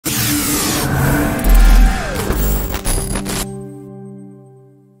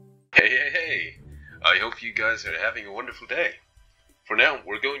I hope you guys are having a wonderful day. For now,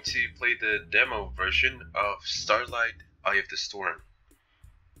 we're going to play the demo version of Starlight, Eye of the Storm.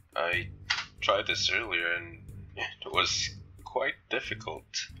 I tried this earlier and it was quite difficult.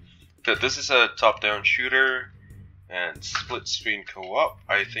 This is a top-down shooter and split-screen co-op,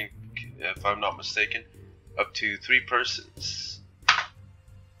 I think, if I'm not mistaken, up to 3 persons.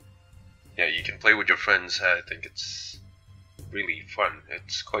 Yeah, you can play with your friends. I think it's really fun.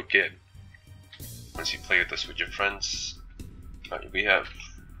 It's quite good. Once you play this with your friends, we have,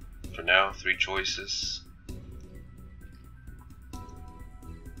 for now, 3 choices.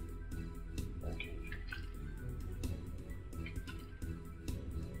 Okay.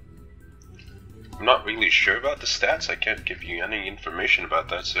 I'm not really sure about the stats. I can't give you any information about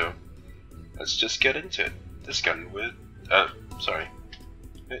that, so let's just get into it. This gun with, sorry.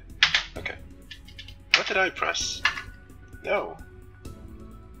 Okay. What did I press? No.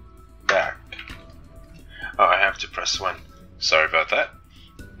 Back. Oh, I have to press 1. Sorry about that.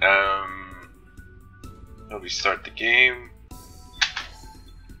 I'll restart the game.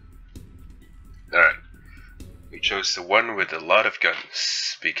 Alright. We chose the one with a lot of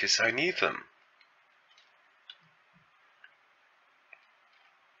guns, because I need them.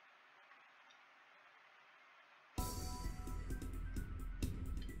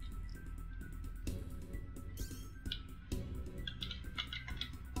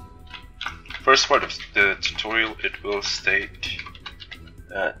 First part of the tutorial, it will state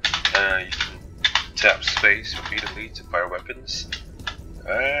that you can tap space repeatedly to fire weapons.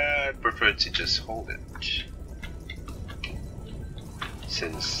 I prefer to just hold it,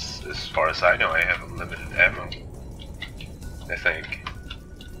 since as far as I know I have unlimited ammo, I think.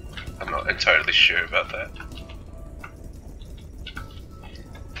 I'm not entirely sure about that.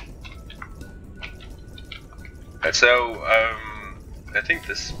 And so, I think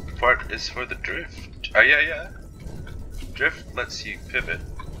this part is for the drift. Yeah. Drift lets you pivot,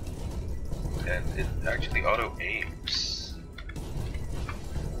 and it actually auto aims,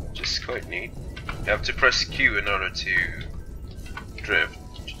 which is quite neat. You have to press Q in order to drift,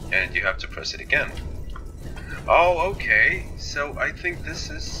 and you have to press it again. Oh, okay. So I think this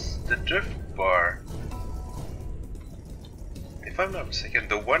is the drift bar. If I'm not mistaken,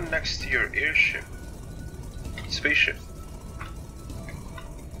 the one next to your airship, spaceship.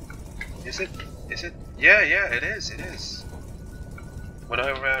 Is it? Yeah, it is. When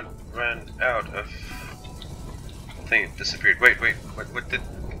I ran out of the thing, it disappeared. Wait, what did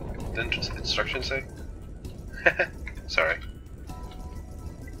the instruction say? Sorry.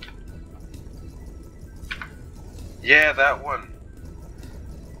 Yeah, that one.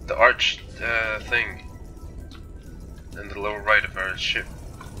 The arch thing in the lower right of our ship.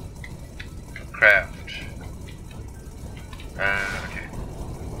 Craft. Okay.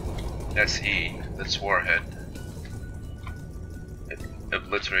 That's E, that's Warhead. It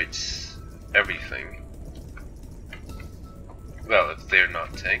obliterates everything. Well, if they're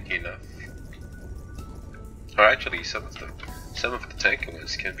not tanky enough. Or actually, some of them. Some of the tanky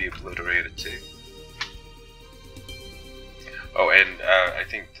ones can be obliterated too. Oh, and I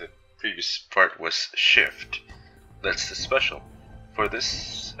think the previous part was Shift. That's the special. For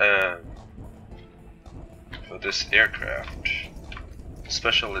this aircraft,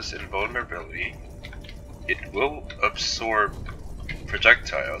 special is invulnerability. It will absorb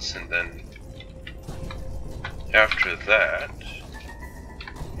projectiles, and then after that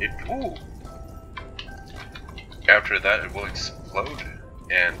it will explode,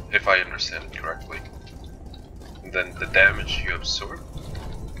 and if I understand it correctly, then the damage you absorb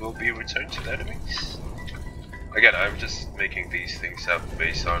will be returned to the enemies. Again, I'm just making these things up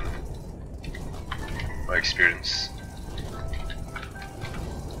based on my experience.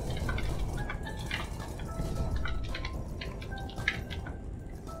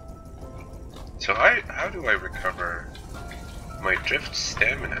 So how do I recover my drift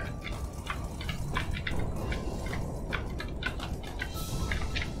stamina?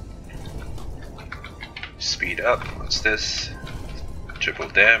 Speed up, what's this? Triple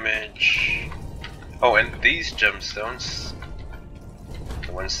damage. Oh, and these gemstones,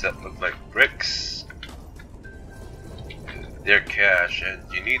 the ones that look like bricks, they're cash, and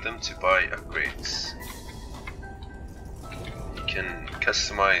you need them to buy upgrades. You can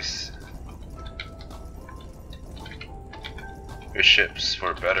customize your ships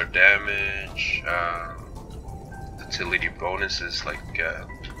for better damage, utility bonuses like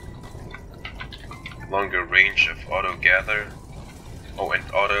longer range of auto gather. Oh, and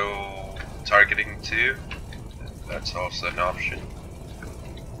auto targeting too. That's also an option.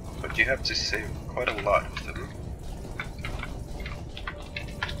 But you have to save quite a lot of them.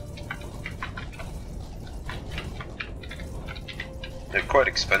 They're quite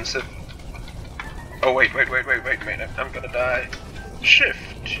expensive. Oh wait, I'm gonna die.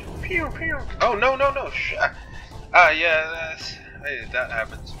 Shift! Pew pew! Oh no no no! Yeah, that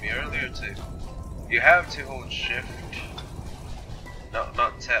happened to me earlier too. You have to hold shift,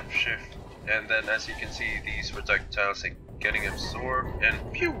 not tap shift, and then as you can see these projectiles are getting absorbed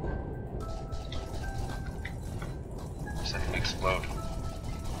and pew! Suddenly explode.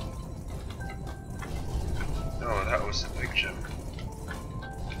 Oh, that was a big jump.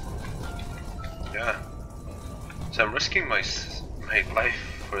 Yeah. So I'm risking my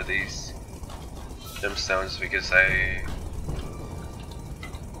life for these gemstones because I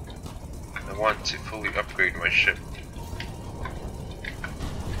want to fully upgrade my ship.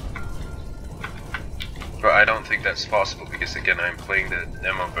 But I don't think that's possible because again I'm playing the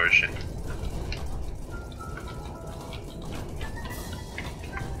demo version.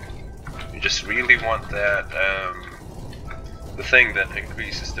 You just really want that the thing that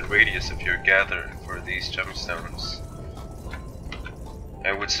increases the radius of your gather for these gemstones.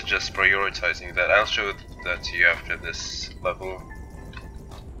 I would suggest prioritizing that. I'll show that to you after this level.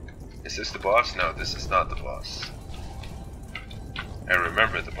 Is this the boss? No, this is not the boss. I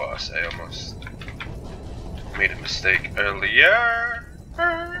remember the boss. I almost made a mistake earlier.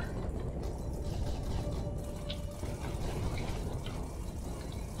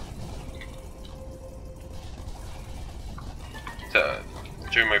 So,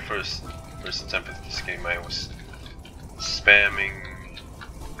 during my first attempt at this game, I was spamming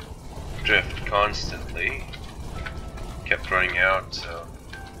drift constantly. Kept running out, so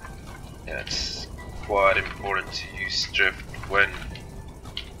yeah, it's quite important to use drift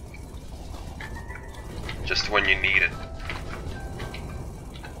just when you need it.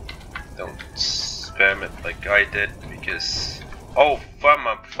 Don't spam it like I did because fa.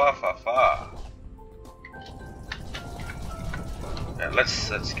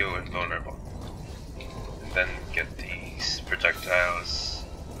 Let's go invulnerable and then get these projectiles,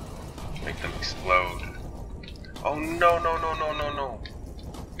 make them explode. Oh no.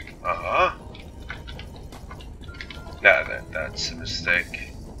 Nah, that's a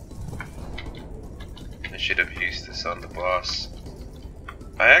mistake. I should have used this on the boss.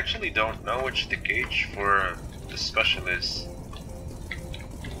 I actually don't know which the gauge for the special is.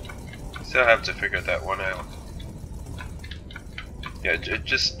 Still have to figure that one out. Yeah,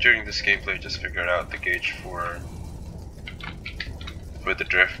 just during this gameplay, just figured out the gauge for the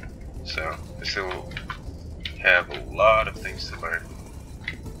drift. So I still have a lot of things to learn.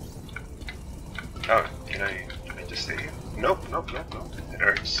 Oh, can I just stay here? Nope. It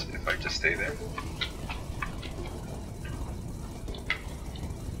hurts if I just stay there.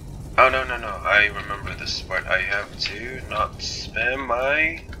 Oh no, I remember this part. I have to not spam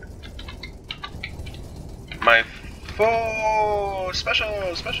my full special.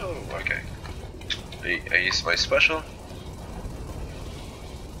 Okay. I used my special.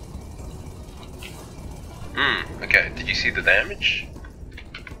 Okay, did you see the damage?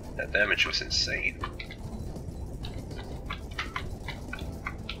 That damage was insane.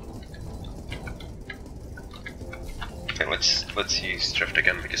 Okay, let's use drift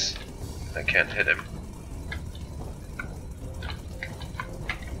again because I can't hit him.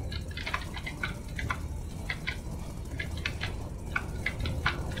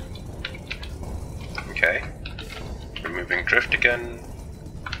 Okay, removing drift again.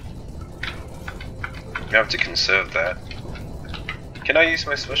 You have to conserve that. Can I use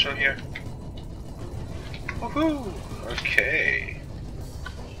my special here? Woohoo! Okay.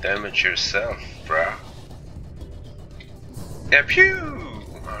 Damage yourself, brah. Yeah, pew!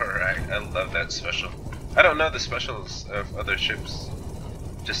 Alright, I love that special. I don't know the specials of other ships.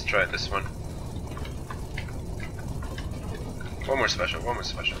 Just try this one. One more special.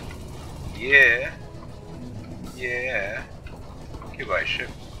 Yeah. Goodbye, ship.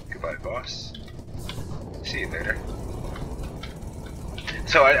 Goodbye, boss. See you later.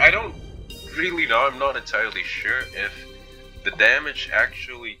 So I don't really know, I'm not entirely sure if the damage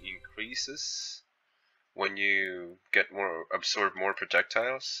actually increases when you absorb more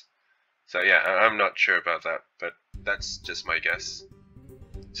projectiles. So yeah, I'm not sure about that, but that's just my guess.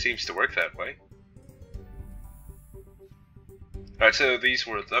 Seems to work that way. Alright, so these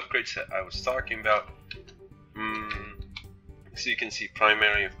were the upgrades that I was talking about. So you can see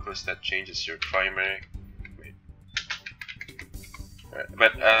primary, of course that changes your primary. Right,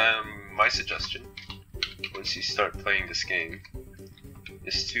 but my suggestion, once you start playing this game,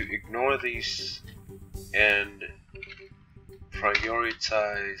 is to ignore these and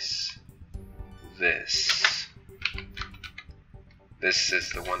prioritize this. This is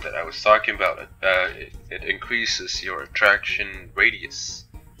the one that I was talking about. It increases your attraction radius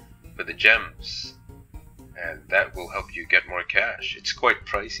for the gems, and that will help you get more cash. It's quite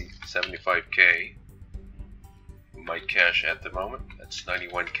pricey, 75k. My cash at the moment, that's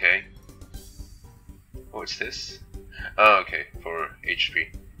 91k. What's this? Oh, okay, for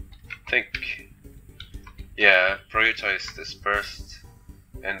HP. Yeah, prioritize this first,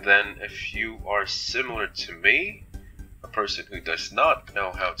 and then if you are similar to me, a person who does not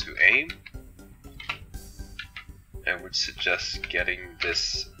know how to aim, I would suggest getting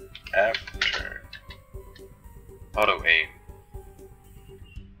this after auto aim.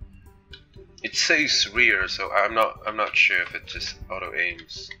 It says rear, so I'm not sure if it just auto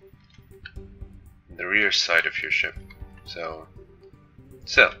aims the rear side of your ship. So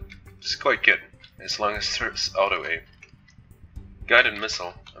it's quite good as long as there's auto aim. Guided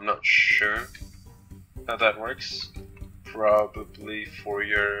missile, I'm not sure how that works. Probably for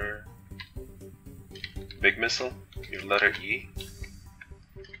your big missile, your letter E.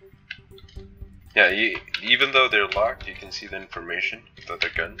 Yeah, even though they're locked, you can see the information with other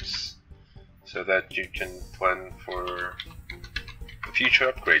guns, so that you can plan for the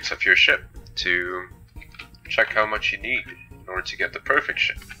future upgrades of your ship to check how much you need in order to get the perfect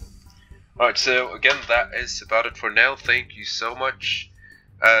ship. Alright, so again, that is about it for now. Thank you so much.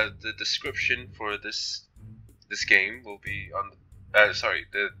 The description for this game will be on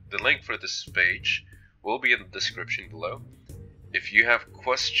the link for this page will be in the description below. If you have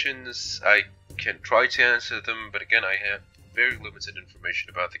questions, I can try to answer them, but again, I have very limited information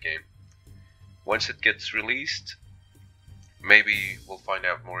about the game. Once it gets released, maybe we'll find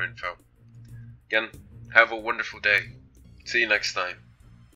out more info. Again, have a wonderful day. See you next time.